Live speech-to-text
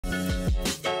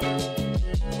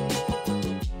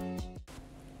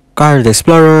Card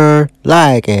Explorer,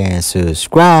 like and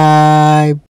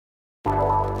subscribe.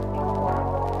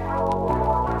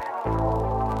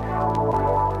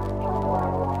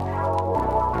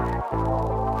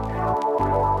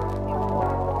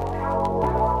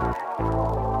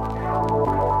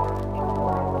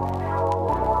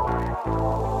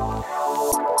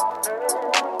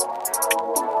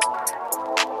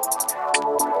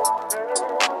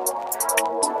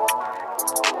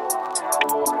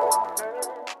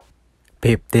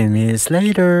 Minutes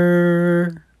later.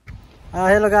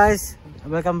 Hello guys,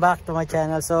 welcome back to my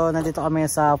channel. So nandito kami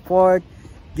sa Fort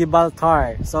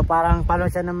Gibraltar. So parang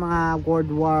palo siya ng mga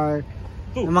World War,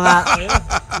 ng mga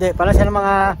hindi, palo siya ng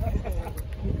mga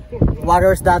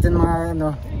warriors dati, mga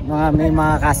ano, may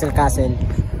mga castle.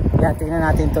 Yan, tingnan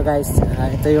natin to guys.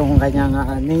 Ito yung kanyang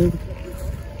name.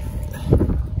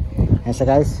 Yan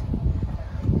siya guys,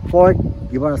 Fort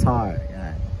Gibraltar.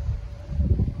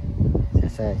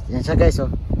 Yan siya guys, oh.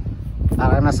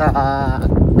 Parang nasa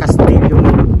castillo.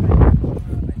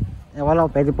 Wala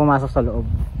ko pwede pumasok sa loob.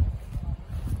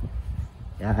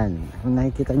 Yan, kung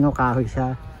nakikita nyo, kahoy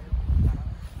siya.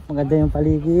 Maganda yung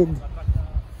paligid.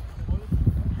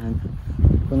 Yan,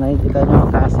 kung nakikita nyo,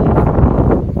 kasi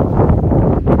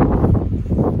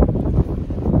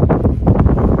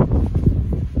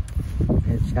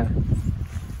yan siya.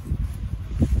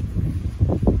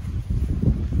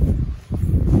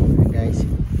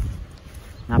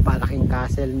 Napalaking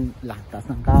castle, lantas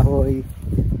ng kahoy.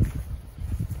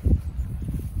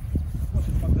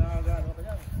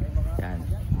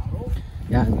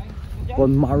 Yan.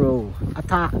 Bone marrow.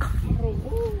 Attack.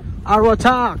 Arrow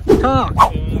attack.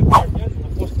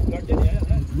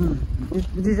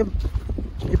 Hindi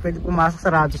pwede pumasok,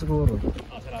 sarado siguro.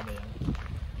 Sarado yan.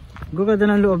 Gugada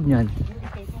ng loob niyan.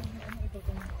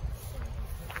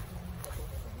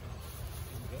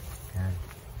 Yan.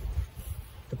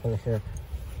 Ito pala siya.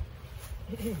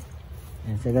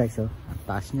 Yan siya guys, oh. Ang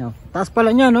taas niya, oh. Taas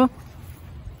pala niya, no?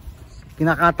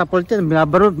 Kinakatapult yan,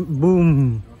 binabarod,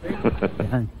 boom.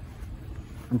 Yan.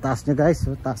 Ang taas niya guys,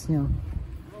 oh. Taas niya, oh.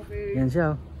 Yan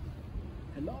siya, oh.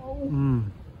 Hello.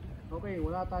 Okay,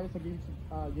 wala tayo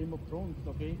sa Game of Thrones,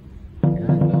 okay?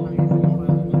 Yan.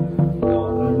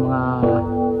 Yung mga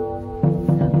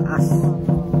yan, taas.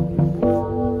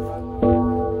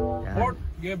 Yan. Fort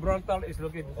Gibraltar is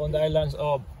located on the islands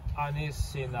of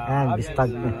Anis,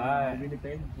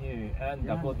 Winnipeg, and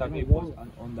Dakota Cape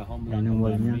on the homeland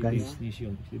of the British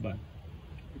nation, diba?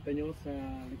 Kita nyo sa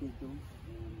likod ko.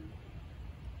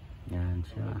 Yan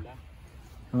siya.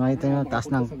 So, makita nyo,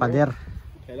 taas ng pader.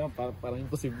 Kailan, parang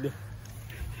imposible.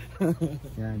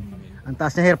 Yan. Ang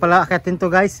taas na hair pala, akitin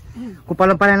to guys. Kung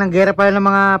pala ng gera pala ng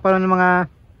mga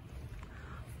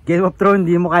Game of Thrones,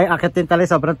 hindi mo kaya akitin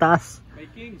talaga, sobrang taas.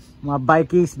 Mga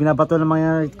Vikings, binabato ng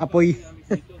mga apoy.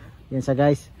 Yan siya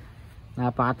guys,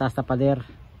 napakataas na pader.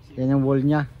 Yan yung wall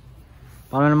nya,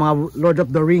 parang ng mga Lord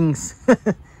of the Rings.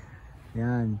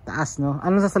 Yan, taas, no?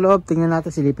 Ano sa loob? Tingnan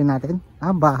natin, silipin natin.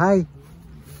 Bahay.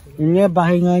 Yun nga,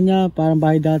 bahay nga niya, parang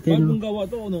bahay dati. Paano gawa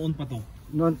to o noon pa to?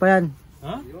 Noon pa yan.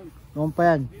 Ha? Noon pa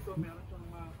yan.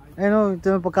 Ayun, ito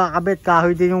yung pagkakabit,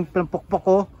 kahoy din yung pukpok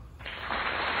ko.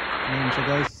 Yan siya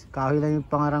guys, kahoy lang yung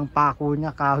pangarang pako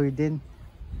niya, kahoy din.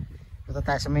 Ito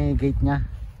tayo sa may gate niya.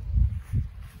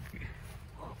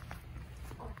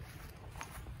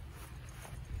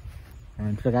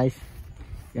 Ayan siya guys,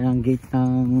 yan ang gate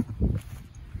ng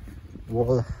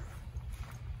wall.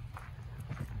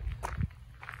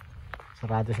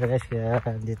 Sarado siya guys, kaya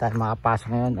hindi tayo makapasok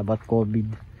ngayon about COVID.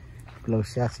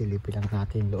 Close siya, silipin lang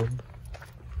natin yung loob.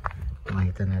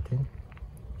 Makita natin.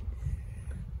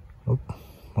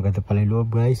 Maganda pala yung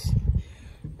loob guys,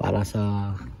 para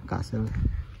sa castle.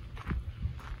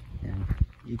 Yan.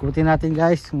 Ikutin natin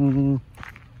guys kung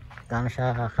gaano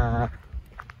siya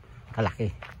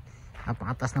kalaki.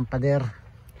 Napakatas ng pader.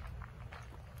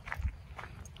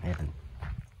 Ayan.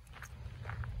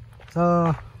 So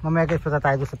mamaya guys, punta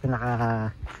tayo sa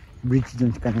pinaka bridge dun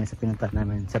kanina, sa pinunta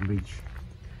namin sa bridge.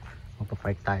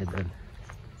 Magpapark tayo dun.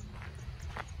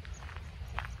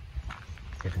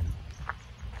 Ayan.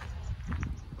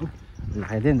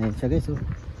 Laki din, ayun siya guys, oh.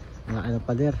 Laki ng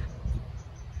pader.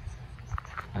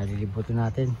 Lilibutin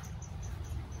natin.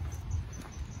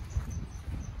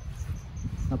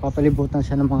 Napapalibutan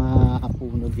siya ng mga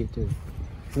puno dito.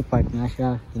 So park nga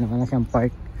siya, ginawa na siyang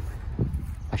park.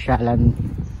 Pasyalan.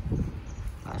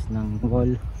 Taas ng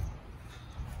wall.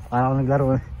 Para akong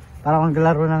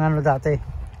naglaro ng ano dati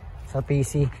sa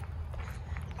PC.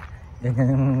 Yan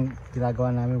yung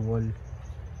ginagawa namin, wall.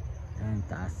 Yan,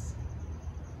 taas.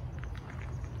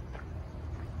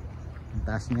 Ang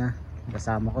taas niya,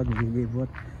 kasama ko,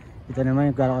 nililibot. Ito naman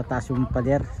yung gano'ng kataas yung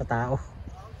pader sa tao.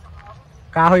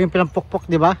 Kahoy yung pinampukpok,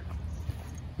 di ba?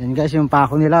 Yan guys, yung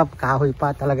pako nila, kahoy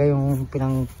pa talaga yung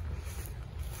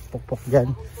pukpok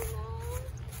dyan.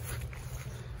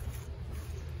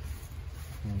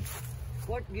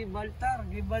 Fort Gibraltar.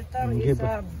 Gibraltar is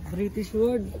a British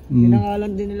word.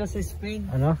 Pinangalan din nila sa Spain.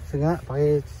 Ano? Sige nga,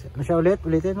 ano siya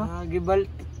ulitin mo?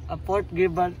 Fort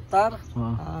Gibraltar.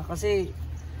 Oo. Kasi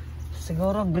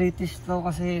siguro British to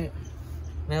kasi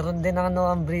meron din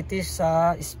ang British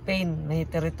sa Spain. May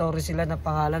territory sila na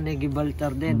pangalan na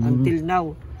Gibraltar din. Until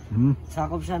now,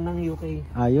 sakop siya ng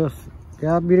UK. Ayos.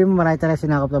 Kaya bili mo marami talaga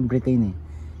sinakop ng Britain eh.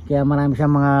 Kaya marami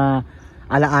siyang mga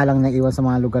alaalang na iwan sa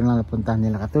mga lugar na napuntahan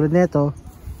nila. Katulad nito,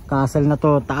 castle na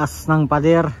to, taas ng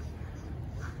pader.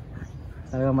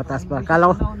 Talagang mataas pa.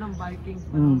 Kala ko,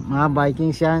 mga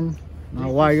Vikings yan, mga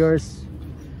warriors.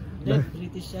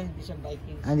 British yan, hindi siya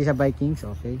Vikings. Hindi siya Vikings,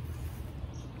 okay.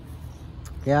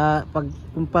 Kaya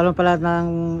kung pala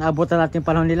ng abutan natin yung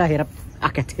panahon nila, hirap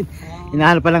akitin.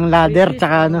 Inahanap pa lang ladder,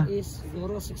 tsaka ano. Is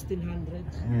siguro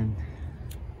 1600s. Ayan.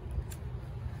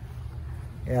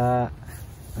 Kaya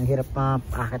ang hirap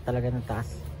maakit talaga ng taas.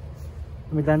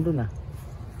 Umidan doon ah.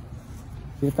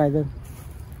 Sige tayo doon.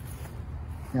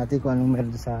 Natin kung anong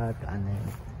meron sa ano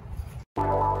yun.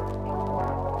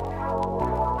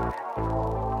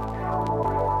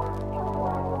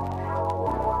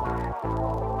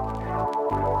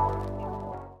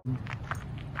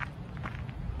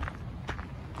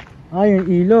 Yung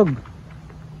ilog.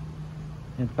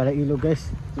 Yan pala ilog guys.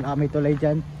 May tulay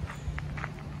dyan.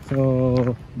 So,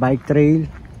 bike trail.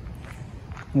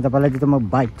 Punta pala dito mag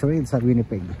bike trail sa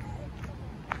Winnipeg.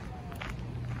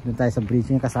 Doon tayo sa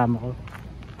bridge yung kasama ko.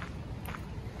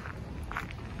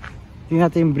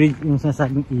 Tingnan natin yung bridge, yung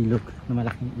sinasabing ilog, na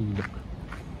malaking ilog.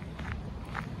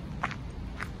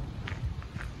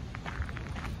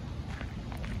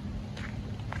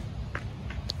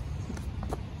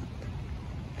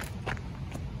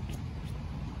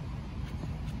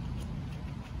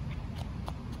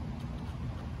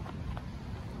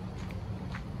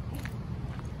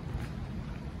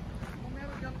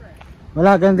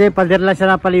 Wala, ganda yung pader lang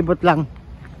siya na palibot lang.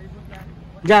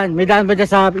 Diyan, may daan ba dyan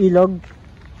sa ilog?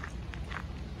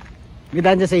 May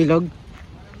daan dyan sa ilog?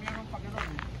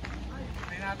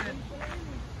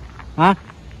 Ha?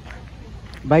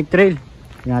 Bike trail.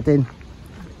 Tingnan natin.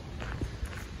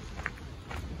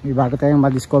 May bago tayong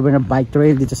ma-discover na bike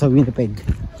trail dito sa Winnipeg.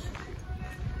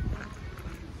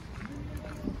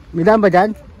 May daan ba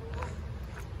dyan?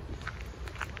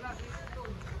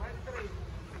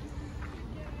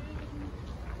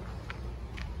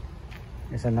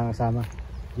 Saan lang kasama?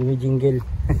 Jimmy Jingle.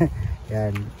 Yan.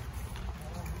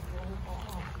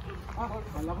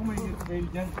 Kala ko may trail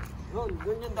dyan. Doon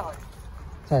yung daan.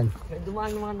 Saan? May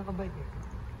dumaan yung mga nakabike eh.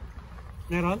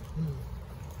 Meron?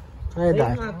 Ay,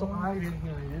 daan. nga ito.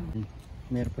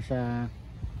 Meron pa siya.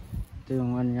 Ito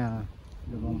yung ano niya,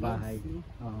 lumang bahay.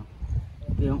 Oo.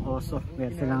 Ito yung oso.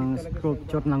 Meron silang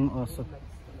sculpture ng oso.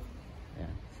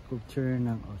 Ayan. Sculpture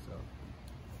ng oso.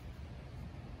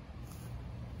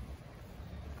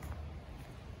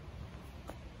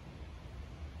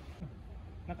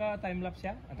 Naka-timelapse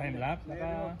siya? Timelapse?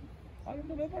 Ayun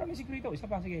doon, parang may sikrito. Isa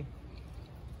pa, sige.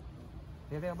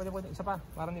 Sige, pwede. Isa pa.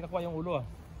 Parang hindi nakuha yung ulo ah.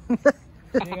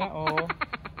 Sige nga, oo.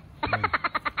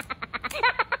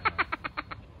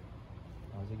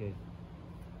 Sige.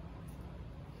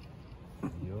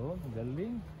 Yun,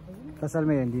 galing. Kasal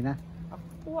mo yun, hindi na?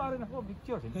 Kuha rin ako,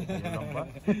 picture. Siyempre, kaya lang ba?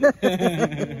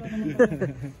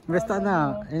 Basta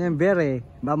na, yun yung bear eh.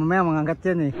 Baka mamaya mangangkat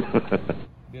yan eh.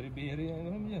 Beri-beri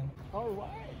ang ano niya.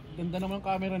 Alright. Ganda naman ang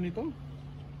camera nito.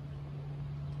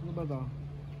 Ano ba ito?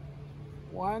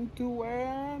 1, 2,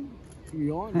 and...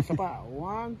 Yun, isa pa.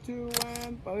 1, 2,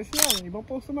 and... Pares yan. Ibang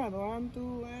pose naman. 1,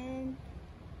 2, and...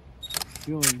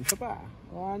 Yun, isa pa.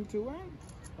 1, 2, and...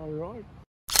 Alright.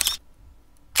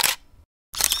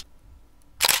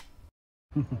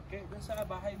 Okay, dun sa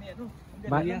bahay niya, no?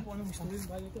 Bahay? Kung anong gusto yung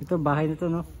bahay nito. Ito, bahay nito,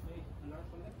 no?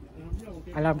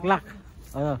 Alarm clock.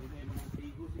 Ano?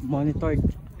 Monitored.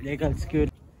 Legal security.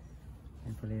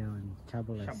 Yan pala yun.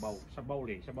 Chabolas.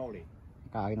 Sabawli.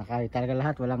 Nakakaya talaga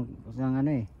lahat. Walang ano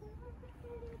eh.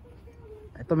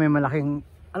 Ito may malaking...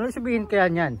 Ano sabihin kaya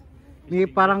niyan? May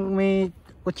parang may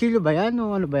kutsilyo ba yan?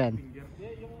 O ano ba yan?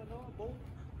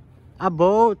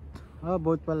 Boat.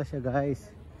 Boat pala siya guys.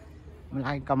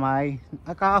 Malaking kamay.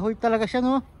 Kahoy talaga siya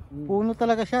no? Puno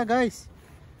talaga siya guys.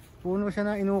 Puno siya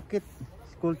na inukit.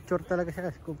 Sculpture talaga siya.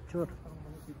 Sculpture.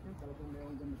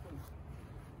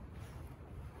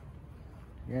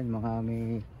 Yan mga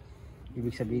may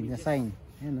ibig sabihin na sign.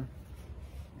 Yan no?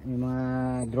 May mga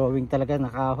drawing talaga na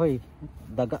kahoy.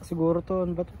 Daga siguro to.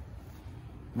 Ano ba to?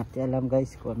 Nati alam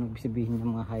guys kung ano sabihin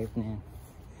ng mga hayop na yan.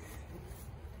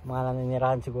 Mga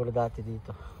naninirahan siguro dati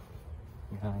dito.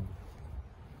 Yan.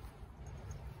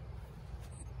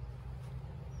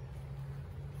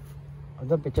 O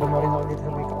doon, picture mo rin ako dito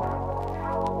sa Wico.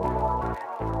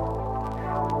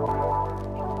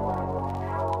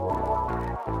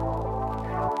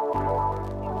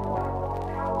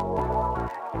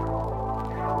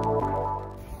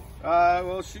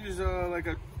 Well, she's like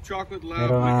a chocolate lab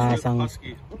Pero mixed with isang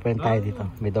husky. friend tayo dito.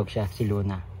 May dog siya, si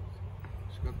Luna.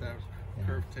 She's got that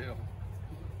curved tail.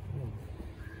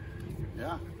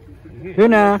 Yeah.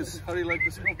 Luna! How do you like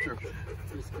the sculpture?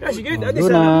 Yeah, she good. Oh, That is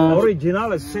Luna.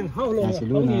 original. Since how long? Ah, si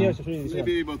How many Luna. years has been this?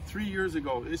 Maybe about 3 years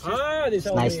ago. It's just This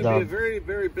is Nice used to be dog. a very,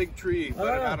 very big tree, but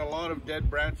it had a lot of dead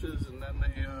branches, and then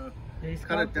they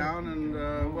cut it down,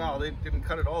 and well, they didn't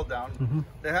cut it all down.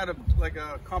 They had like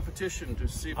a competition to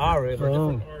see if Really? for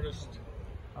Oh. different artists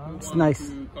who It's wanted nice.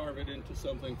 to carve it into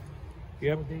something.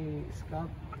 Yep. The scalp.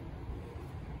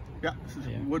 Yeah, this is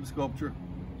wood sculpture,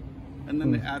 and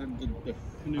then they added the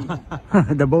canoe.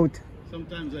 The boat.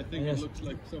 Sometimes I think it looks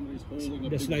like somebody's holding a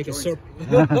Just big like a joint. surf.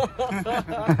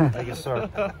 Like a surf.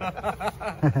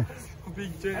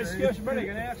 Big joint. Excuse me, buddy.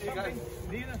 Can I ask something?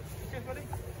 Do you know? Excuse buddy.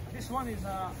 This one is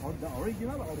the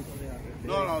original or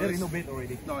No, no, they this- renovate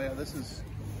already. No, yeah, this is.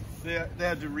 They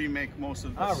had to remake most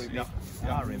of this. Remake.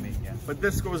 Yeah. Remake, yeah. But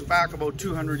this goes back about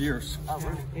 200 years.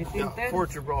 1810.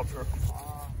 Fort Gibraltar.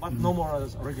 But no more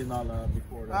as original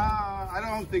before. I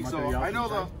don't think so.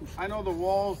 Material I know the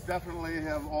walls definitely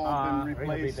have all been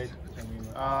replaced.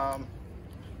 renovated.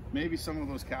 Maybe some of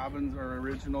those cabins are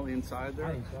original inside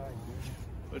there.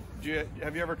 But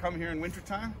have you ever come here in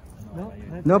wintertime? No,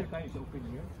 Nope.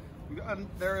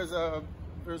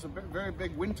 There's a very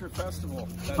big winter festival.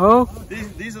 Oh,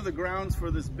 These are the grounds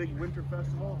for this big winter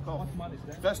festival called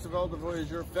Festival de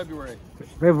Voyageurs February.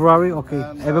 February, okay.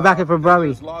 And, I'll be back in February.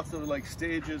 There's lots of like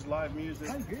stages, live music,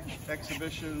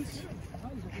 exhibitions.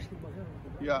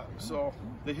 Yeah, so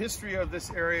the history of this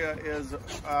area is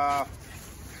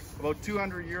about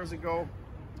 200 years ago,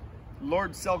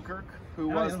 Lord Selkirk, who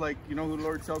was like, you know who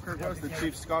Lord Selkirk was, the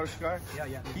chief Scottish guy?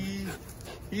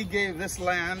 He gave this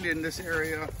land in this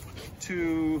area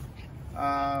to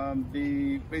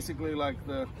basically like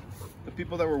the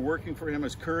people that were working for him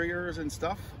as couriers and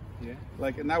stuff. Yeah.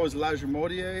 Like, and that was La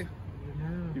Jamodier.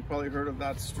 You've probably heard of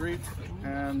that street.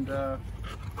 And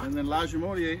then La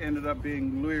Jamodier ended up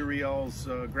being Louis Riel's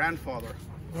grandfather.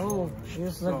 Oh,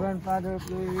 he's the So- grandfather of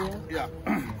Louis Riel. Yeah.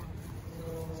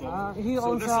 He So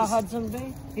owns this is- Hudson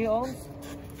Bay. He owns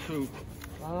Who?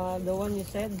 the one you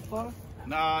said before.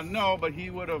 No, but he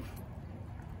would have.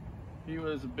 He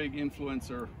was a big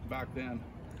influencer back then.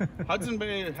 Hudson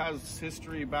Bay has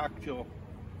history back till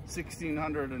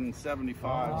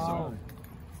 1675. So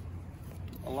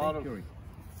a lot of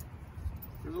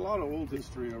there's a lot of old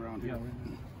history around here.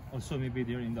 Also maybe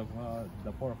they're in the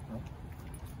port, no?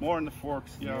 More in the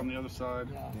forks, yeah, on the other side.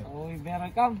 So we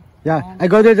better come. Yeah, I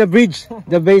go to the bridge,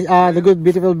 the base, the good,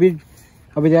 beautiful bridge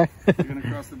over there. You're gonna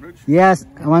cross the bridge. Yes,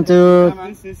 I want to.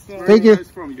 Where Thank are you.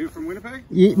 guys from? You from Winnipeg?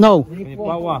 No,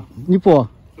 Pawa. Nipo.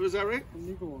 Oh, is that right?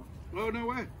 Oh, no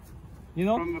way. You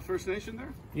know? From the First Nation there?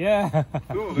 Yeah.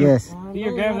 Cool. Yes.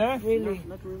 You came there? Not really.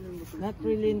 Not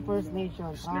really in First Nation.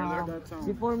 near there?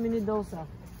 Before Minidosa,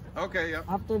 Okay, yeah.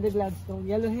 after the Gladstone,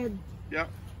 Yellowhead. Yeah.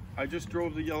 I just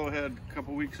drove the Yellowhead a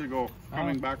couple weeks ago,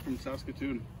 coming back from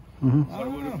Saskatoon. Mhm. So I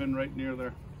would have been right near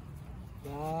there.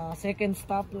 The second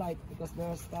stoplight, because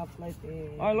there's stoplight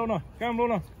in Hi, Lona. Come,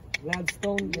 Lona.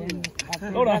 Gladstone. Then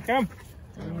after Lona, that, come.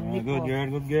 Nipo. Good girl,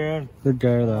 good girl. Good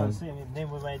girl. Same name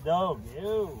with my dog.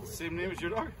 You. Same name as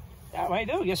your dog? Yeah, my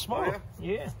dog. Yes, small. Oh,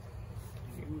 Yeah.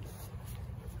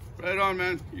 Right on,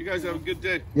 man. You guys have a good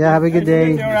day. Yeah, have a good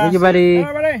day. Thank you, buddy.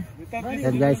 Bye, buddy.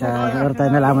 Yan guys, meron tayo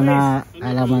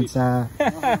nalaman sa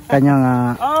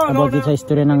kanyang about din sa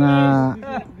history ng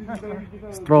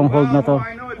stronghold na to.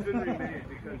 I know it's been remade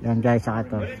because Yan guys, saka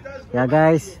to. Kaya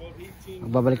guys,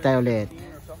 magbabalik tayo ulit.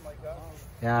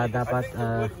 Kaya dapat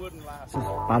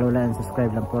follow lang and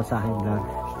subscribe lang po sa aking vlog.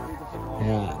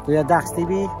 Kaya, Kuya Dax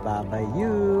TV, bye-bye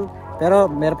you. Pero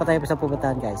meron pa tayo sa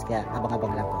pupuntahan guys, kaya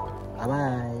abang-abang lang po.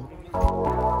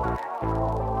 Bye-bye.